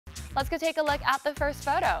Let's go take a look at the first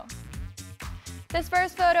photo. This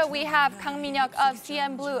first photo, we have Kang Min-hyuk of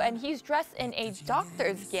CNBLUE, and he's dressed in a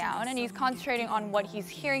doctor's gown, and he's concentrating on what he's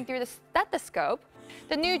hearing through the stethoscope.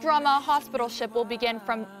 The new drama Hospital Ship will begin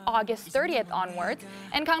from August 30th onwards,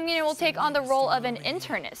 and Kang Min-hyuk will take on the role of an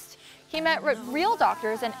internist. He met with real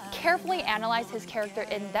doctors and carefully analyzed his character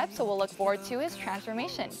in depth, so we'll look forward to his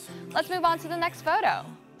transformation. Let's move on to the next photo.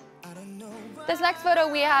 This next photo,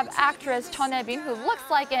 we have actress 전혜빈, who looks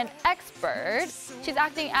like an expert. She's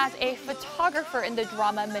acting as a photographer in the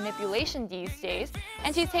drama Manipulation these days,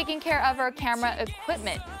 and she's taking care of her camera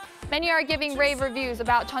equipment. Many are giving rave reviews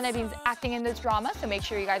about 전혜빈's acting in this drama, so make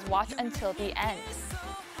sure you guys watch until the end.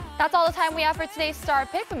 That's all the time we have for today's Star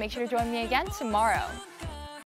Pick, but make sure to join me again tomorrow.